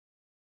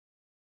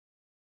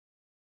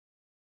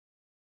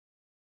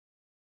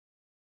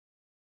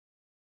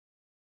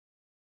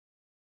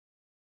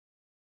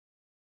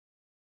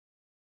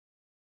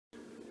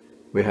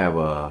We have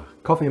a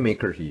coffee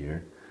maker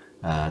here.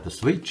 The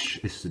switch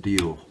is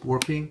still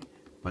working,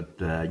 but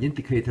the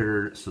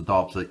indicator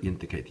stops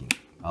indicating.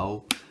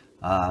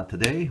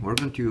 Today we're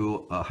going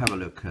to have a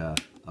look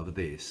of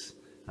this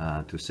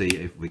to see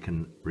if we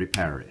can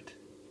repair it.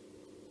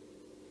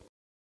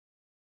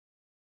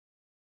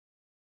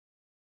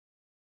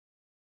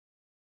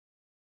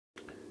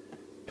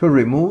 To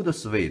remove the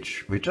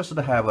switch, we just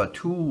have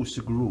two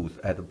screws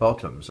at the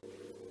bottom.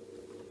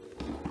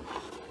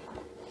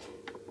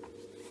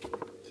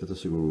 So the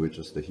screw is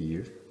just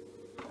here.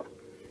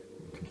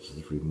 You can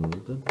just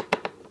remove them.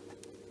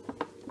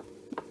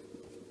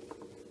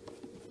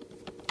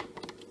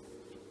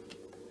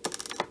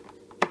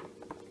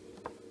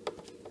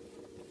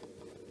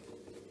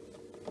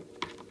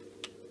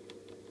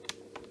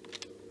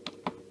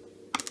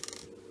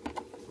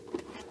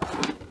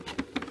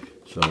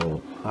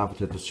 So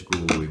after the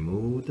screw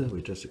removed,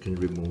 we just can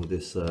remove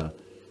this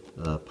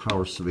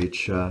power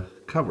switch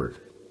cover.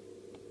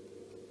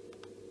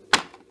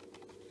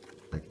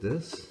 Like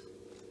this.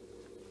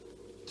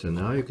 So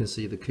now you can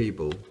see the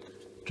cable.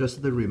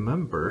 Just to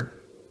remember,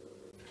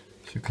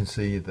 so you can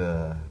see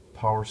the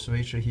power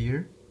switch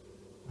here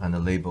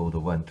and labeled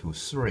 1, 2,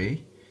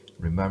 3.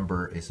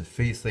 Remember, it's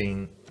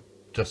facing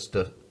just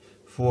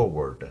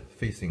forward,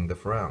 facing the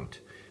front,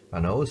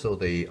 and also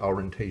the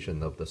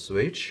orientation of the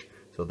switch.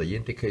 So the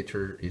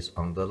indicator is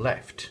on the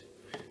left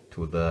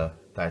to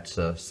that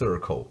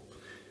circle.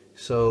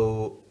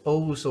 So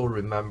also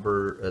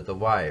remember the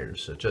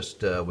wires,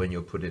 just when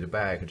you put it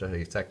back, just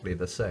exactly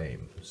the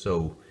same.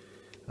 So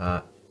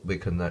we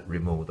can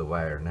remove the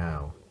wire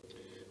now.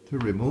 To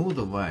remove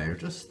the wire,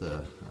 just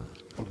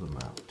pull them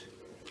out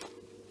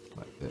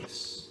like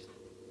this.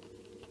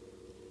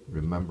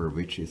 Remember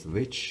which is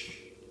which.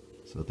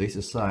 So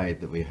this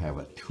side we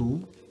have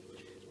 2,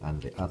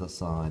 and the other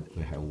side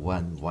we have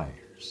 1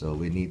 wire. So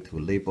we need to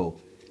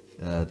label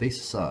this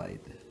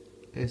side.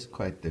 It's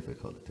quite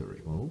difficult to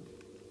remove.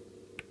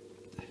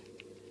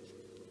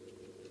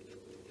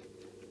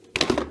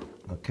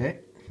 Okay,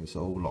 it's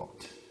all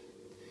locked.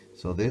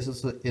 So this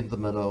is in the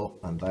middle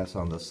and that's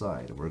on the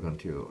side. We're going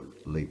to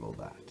label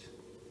that.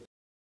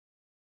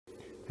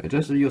 I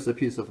just use a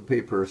piece of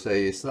paper,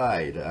 say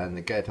side,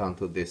 and get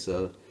onto this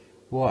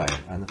wire,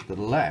 and to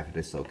the left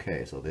is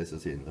okay. So this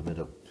is in the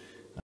middle.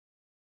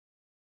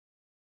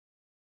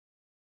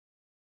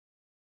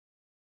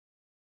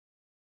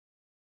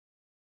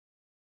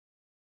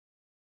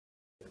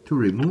 To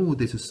remove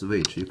this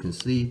switch, you can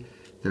see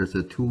there's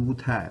 2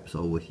 tabs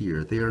over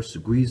here. They are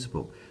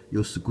squeezable.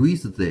 You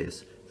squeeze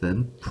this,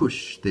 then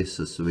push this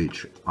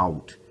switch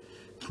out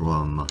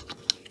from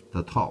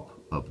the top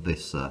of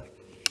this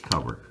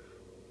cover.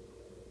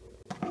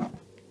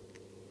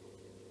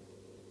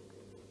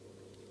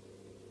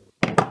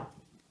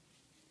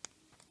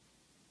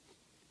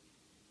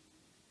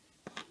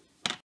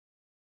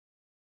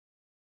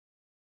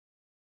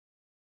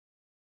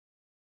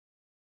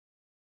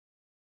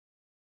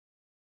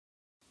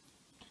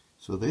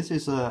 So this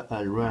is a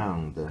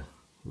round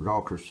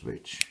rocker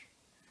switch.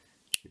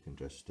 You can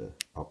just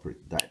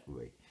operate that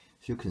way.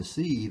 So you can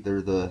see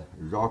there's the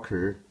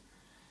rocker,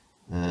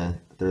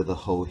 there's the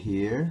hole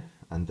here,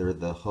 and there's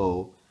the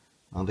hole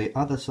on the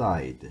other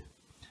side.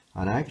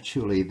 And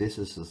actually this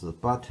is the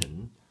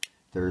button.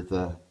 There's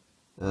the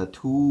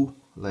 2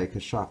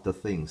 like shaft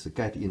things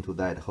get into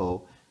that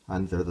hole,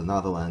 and there's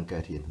another one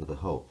get into the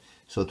hole.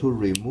 So to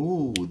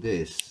remove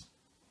this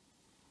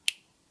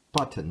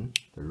button,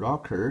 the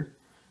rocker,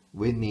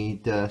 we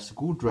need a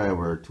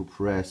screwdriver to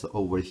press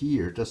over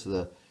here, just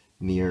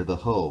near the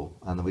hole,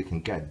 and we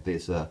can get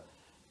this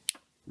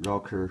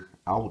rocker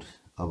out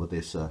of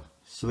this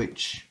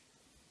switch.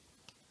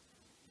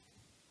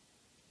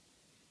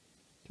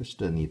 Just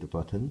need the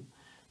button,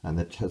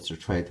 and just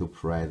try to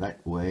pry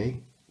that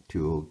way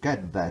to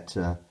get that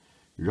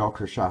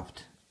rocker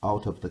shaft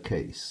out of the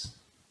case.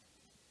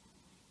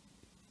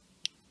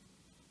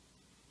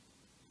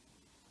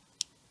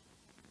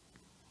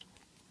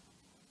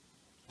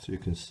 So you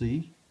can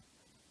see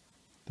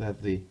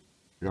that the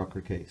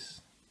rocker case,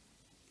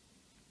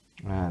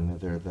 and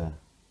there's the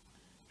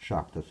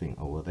shaft thing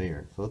over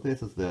there. So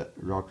this is the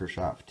rocker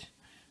shaft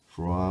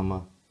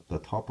from the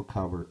top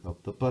cover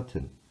of the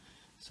button.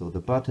 So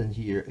the button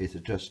here is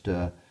just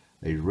a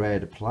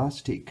red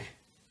plastic.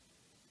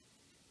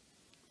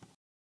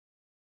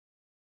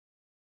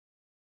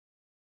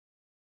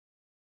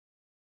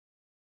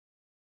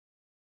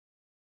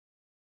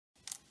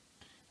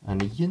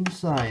 And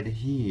inside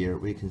here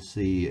we can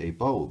see a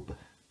bulb.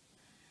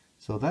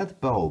 So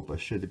that bulb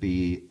should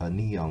be a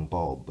neon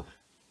bulb.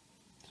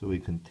 So we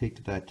can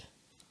take that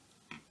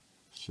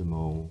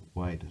small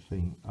white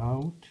thing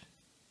out.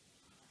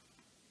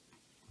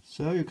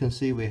 So you can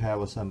see we have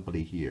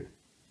assembly here.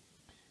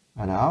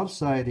 And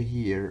outside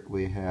here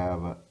we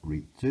have a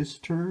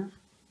resistor,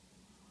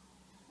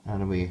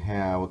 and we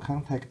have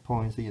contact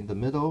points in the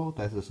middle.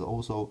 That is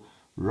also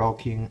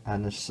rocking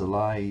and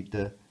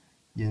slide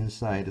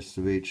inside the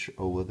switch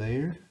over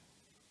there.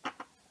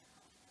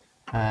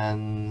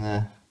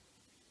 And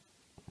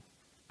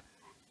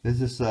this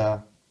is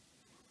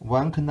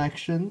one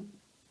connection,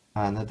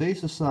 and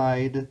this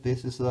side,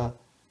 this is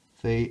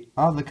the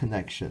other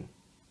connection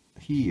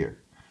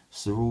here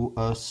through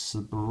a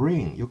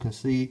spring. You can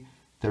see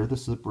there's a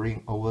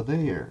spring over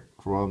there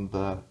from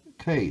the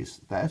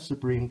case. That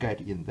spring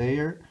get in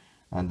there,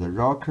 and the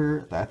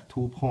rocker, that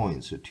 2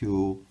 points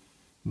to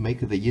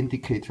make the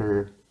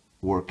indicator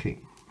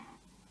working.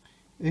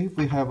 If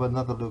we have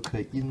another look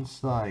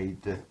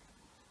inside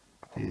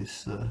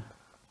this,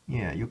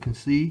 yeah, you can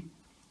see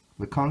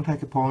the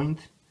contact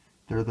point.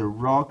 There's the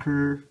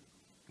rocker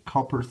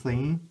copper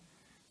thing.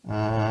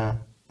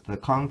 The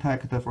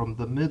contact from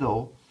the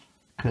middle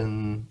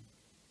can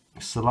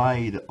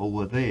slide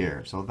over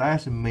there, so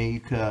that's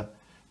make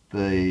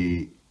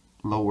the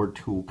lower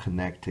two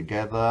connect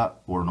together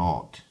or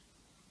not.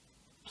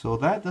 So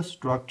that's the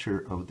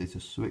structure of this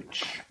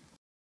switch.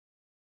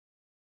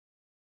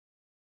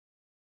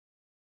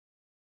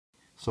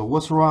 So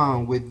what's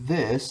wrong with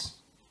this?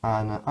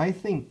 And I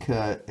think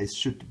it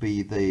should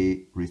be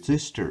the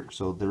resistor.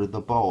 So there's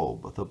the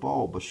bulb. The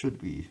bulb should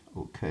be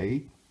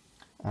okay.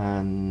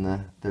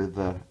 And there's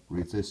the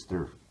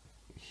resistor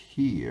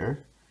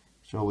here.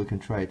 So we can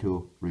try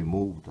to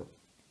remove them.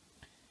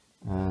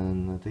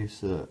 And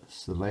this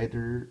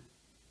slider,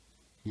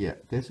 yeah,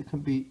 this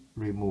can be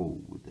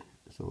removed.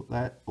 So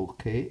that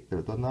okay.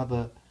 There's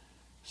another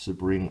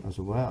spring as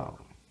well.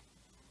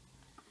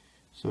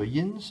 So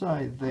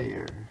inside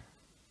there,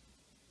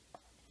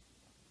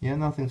 yeah,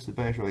 nothing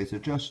special. It's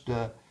just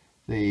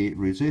the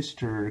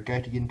resistor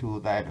get into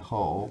that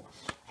hole,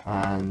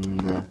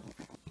 and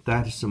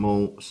that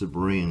small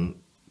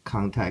spring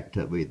contact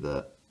with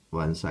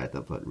one side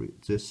of a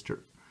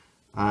resistor,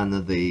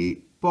 and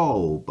the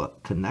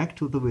bulb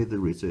connect with the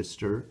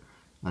resistor,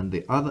 and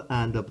the other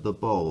end of the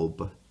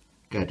bulb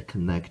get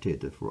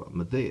connected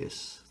from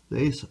this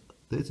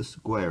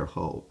square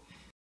hole.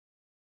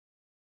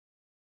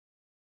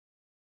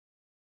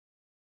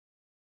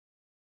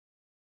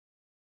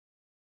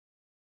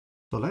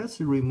 So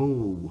let's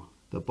remove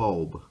the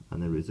bulb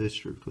and the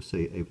resistor to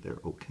see if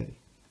they're okay.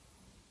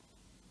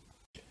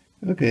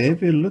 Okay,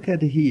 if you look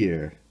at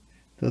here,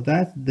 so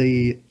that's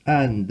the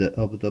end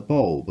of the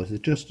bulb. It's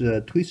just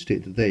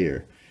twisted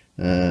there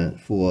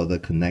for the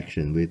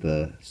connection with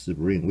the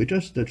spring. We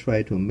just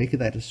try to make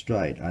that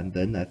straight, and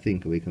then I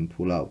think we can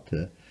pull out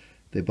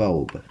the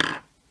bulb.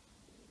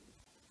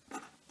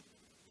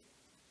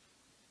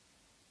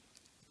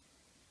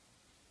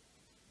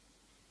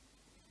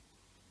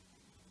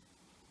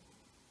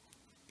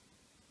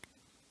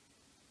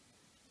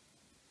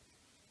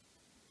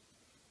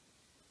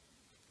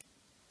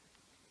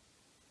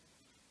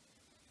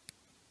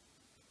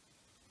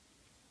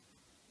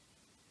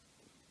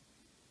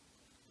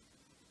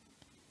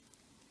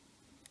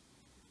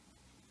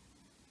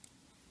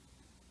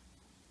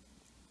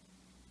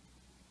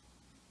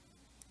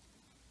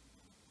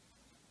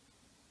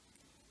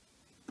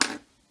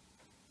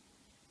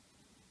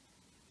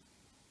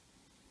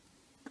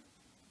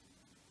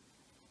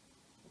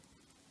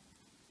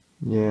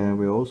 Yeah,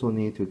 we also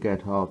need to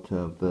get out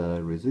of the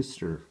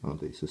resistor on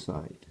this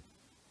side.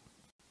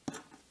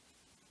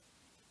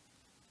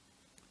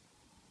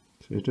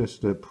 So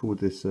just pull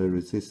this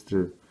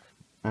resistor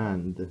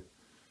and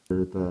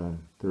through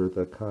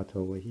the cut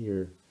over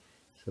here,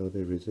 so the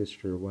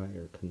resistor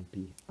wire can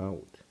be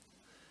out.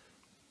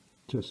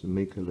 Just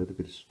make a little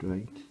bit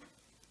straight.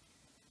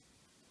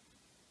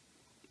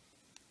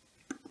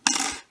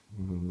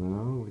 And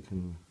now we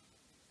can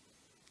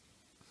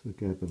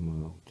get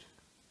them out.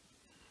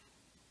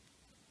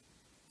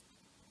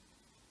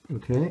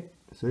 Okay,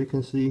 so you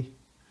can see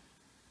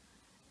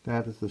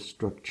that is the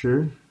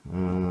structure.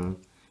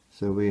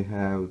 So we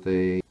have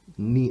the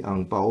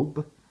neon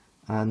bulb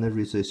and the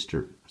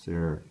resistor.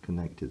 They're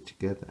connected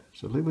together.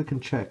 So we can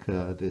check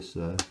this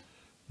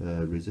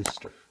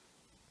resistor.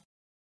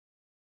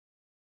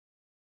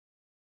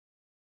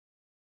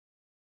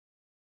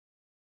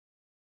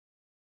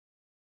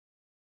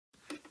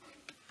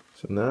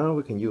 So now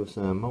we can use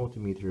a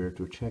multimeter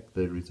to check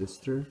the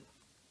resistor.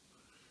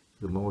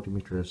 The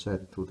multimeter is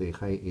set to the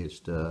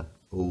highest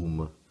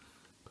ohm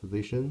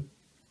position.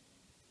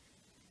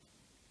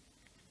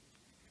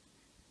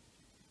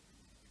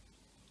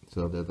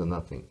 So there's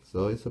nothing.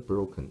 So it's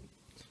broken.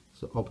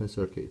 So open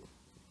circuit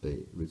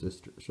the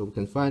resistor. So we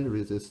can find the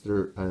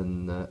resistor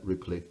and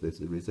replace this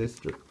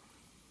resistor.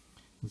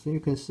 So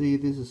you can see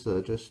this is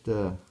just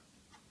the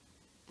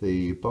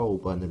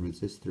bulb and the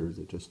resistors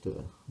are just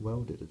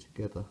welded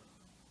together.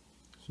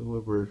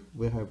 So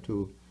we have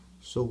to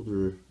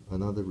solder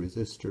another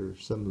resistor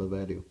similar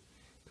value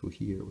to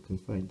here. We can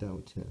find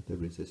out the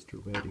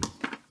resistor value.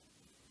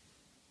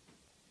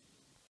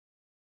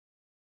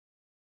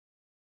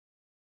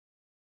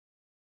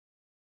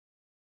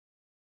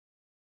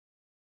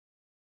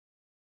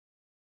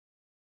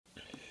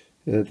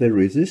 The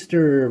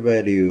resistor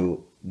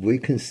value, we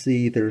can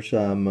see there's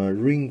some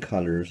ring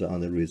colors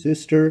on the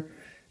resistor.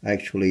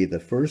 Actually, the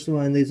first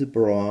one is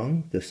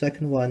brown, the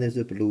second one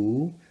is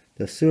blue,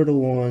 the third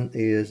one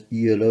is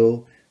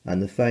yellow, and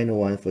the final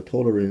one for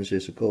tolerance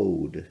is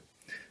gold.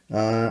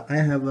 I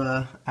have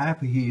an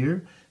app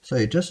here. So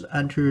you just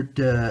entered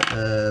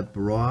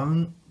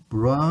brown,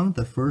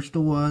 the first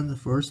one, the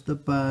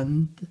first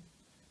band.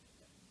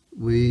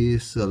 We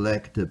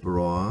select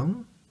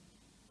brown.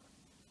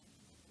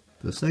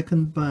 The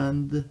second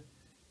band,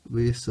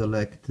 we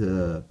select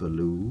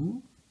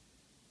blue.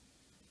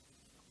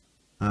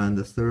 And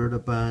the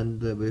third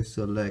band, we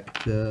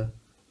select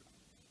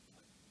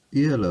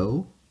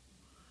yellow.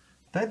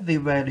 That's the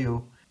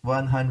value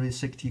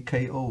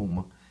 160k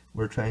ohm.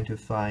 We're trying to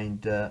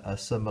find a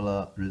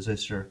similar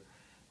resistor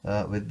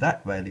with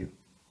that value.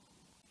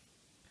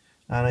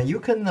 And you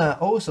can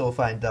also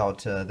find out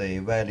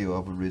the value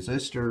of a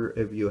resistor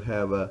if you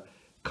have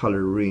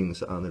color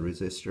rings on the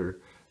resistor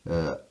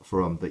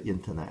from the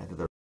internet.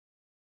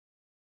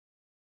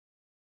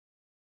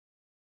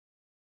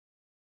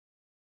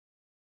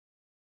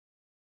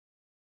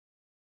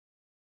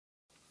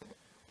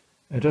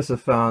 I just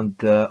found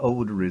the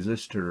old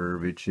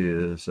resistor, which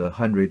is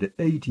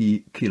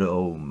 180 kilo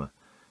ohm.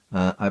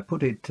 I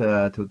put it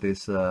to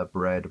this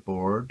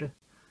breadboard,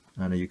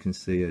 and you can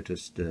see I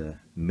just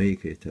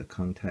make it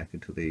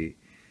contact to the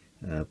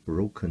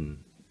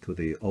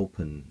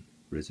open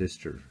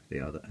resistor, the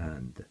other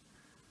end,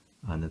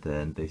 and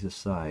then this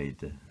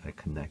side I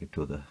connect it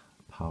to the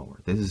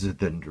power. This is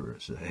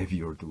dangerous. If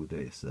you do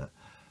this,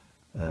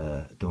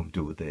 don't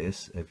do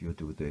this. If you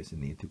do this, you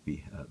need to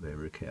be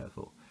very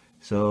careful.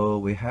 So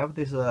we have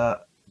this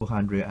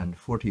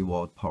 240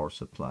 watt power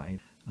supply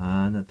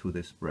and to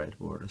this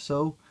breadboard.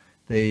 So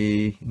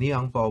the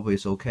neon bulb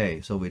is okay.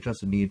 So we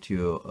just need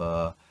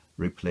to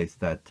replace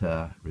that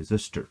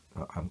resistor.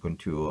 I'm going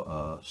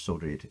to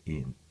solder it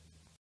in.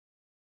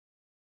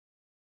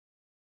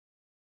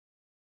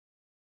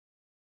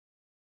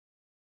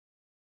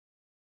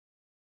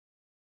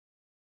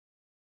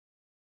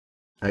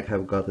 I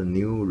have got a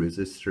new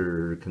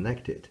resistor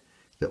connected.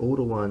 The old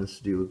one is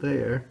still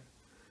there,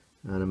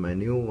 and my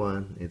new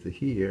one is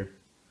here.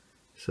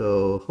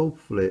 So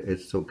hopefully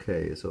it's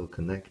okay. So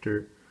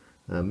connector,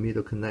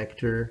 middle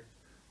connector,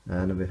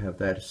 and we have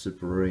that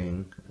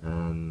spring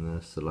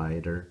and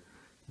slider,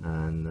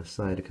 and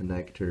side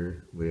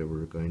connector where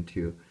we're going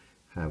to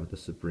have the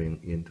spring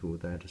into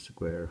that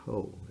square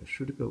hole. It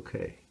should be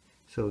okay.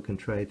 So we can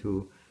try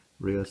to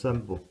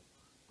reassemble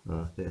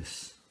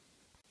this.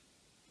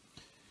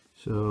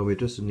 So we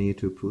just need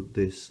to put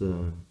this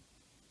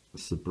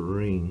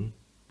spring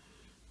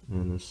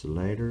and a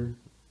slider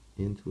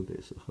into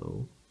this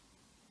hole.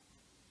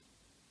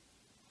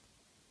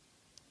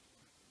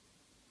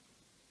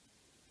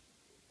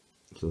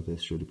 So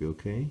this should be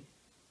okay.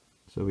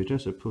 So we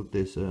just put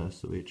this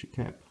switch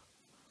cap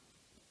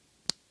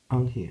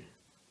on here.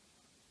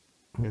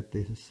 Get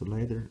this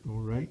slider all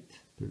right.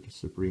 There's a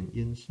spring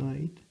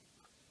inside,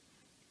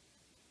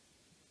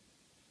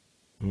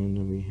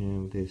 and we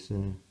have this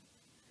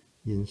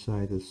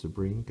inside the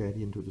spring get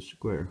into the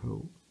square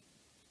hole.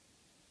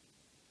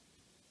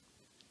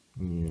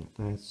 Yeah,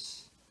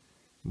 that's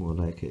more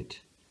like it.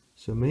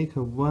 So make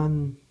a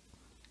one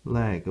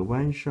leg,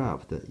 one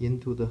shaft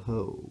into the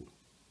hole,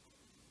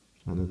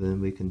 and then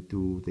we can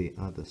do the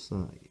other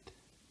side,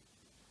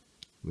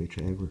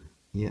 whichever.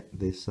 Yeah,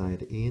 this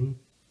side in,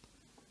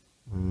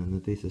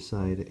 and this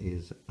side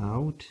is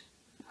out.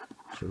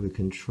 So we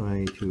can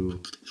try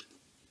to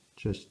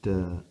just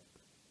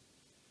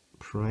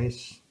pry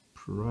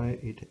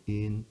it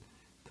in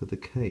to the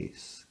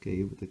case,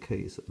 give the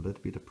case a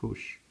little bit of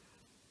push.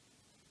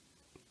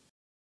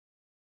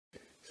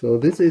 So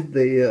this is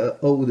the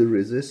old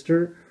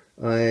resistor.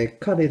 I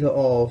cut it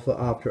off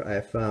after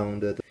I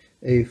found that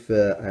if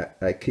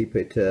I keep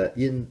it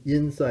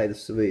inside the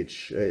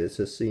switch, it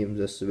seems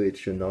the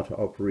switch is not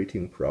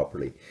operating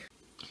properly.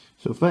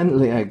 So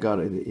finally I got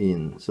it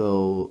in.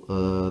 So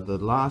the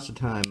last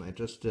time I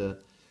just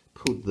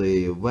put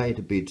the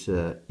white bit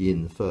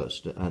in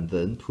first, and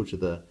then push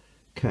the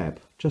cap,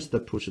 just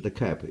push the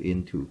cap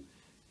into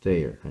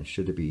there, and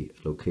should be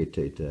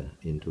located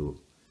into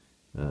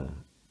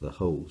the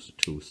holes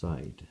two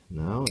side.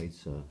 Now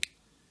it's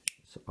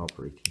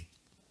operating.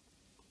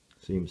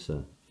 Seems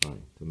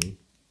fine to me.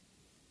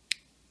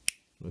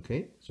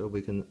 Okay, so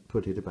we can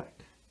put it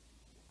back.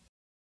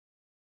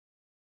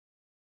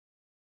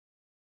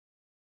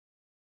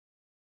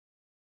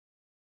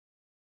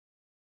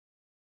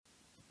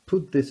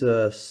 Put this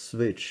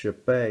switch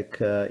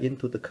back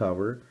into the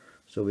cover,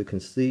 so we can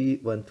see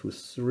 1, 2,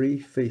 3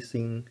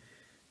 facing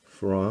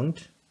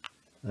front,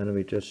 and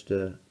we just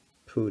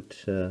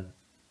put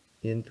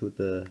into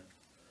the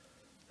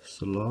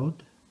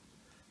slot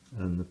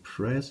and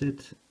press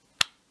it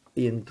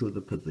into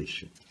the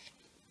position.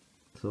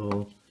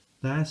 So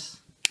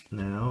that's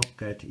now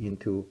get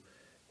into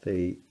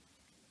the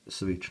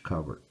switch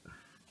cover.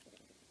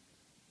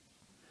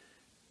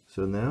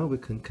 So now we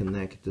can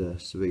connect the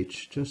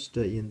switch just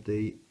in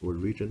the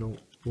original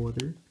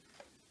order.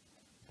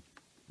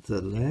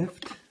 The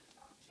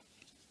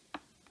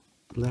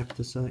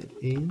left side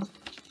in,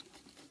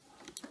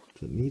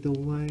 the middle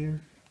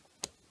wire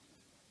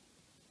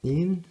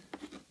in,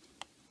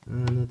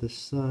 and the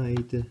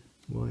side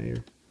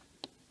wire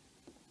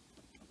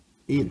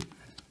in.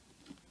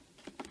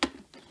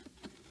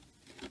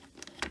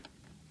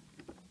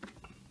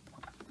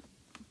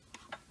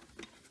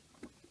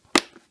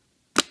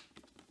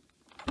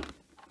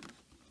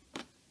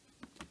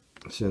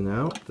 So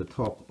now the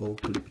top all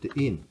clipped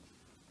in,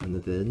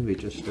 and then we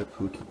just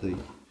put the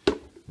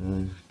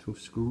two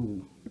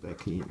screw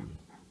back in.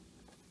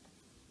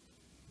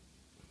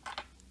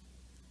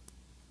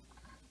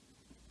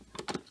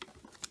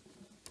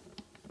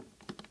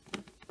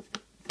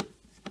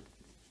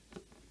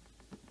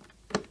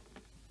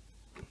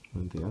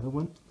 And the other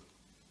one.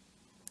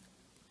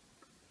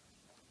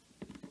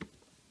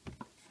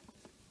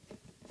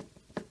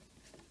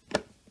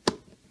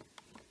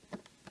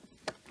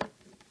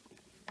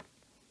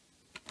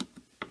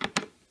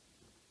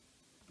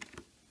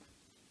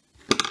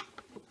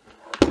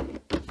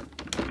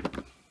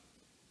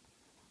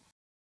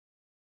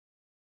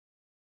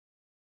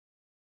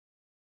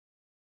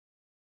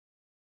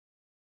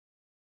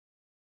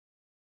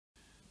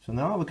 So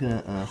now we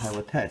can have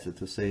a test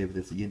to see if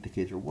this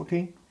indicator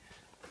working.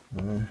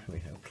 We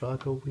have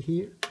plug over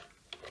here.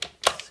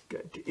 Let's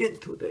get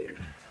into there.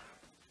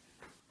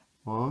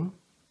 On,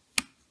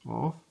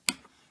 off,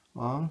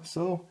 on.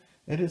 So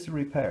it is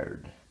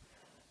repaired.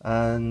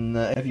 And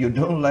if you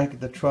don't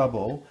like the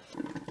trouble,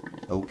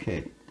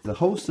 okay. The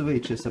whole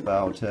switch is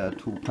about £2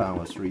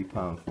 or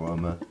 £3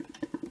 from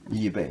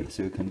eBay,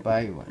 so you can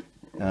buy one.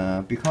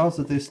 Because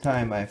this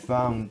time I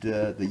found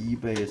the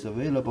eBay is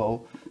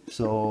available,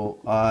 so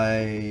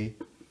I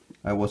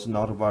was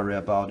not worried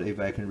about if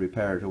I can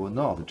repair it or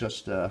not.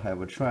 Just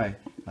have a try,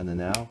 and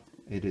now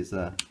it is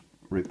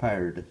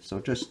repaired. So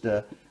just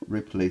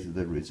replace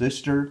the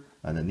resistor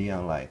and the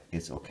neon light.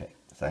 It's okay.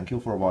 Thank you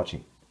for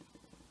watching.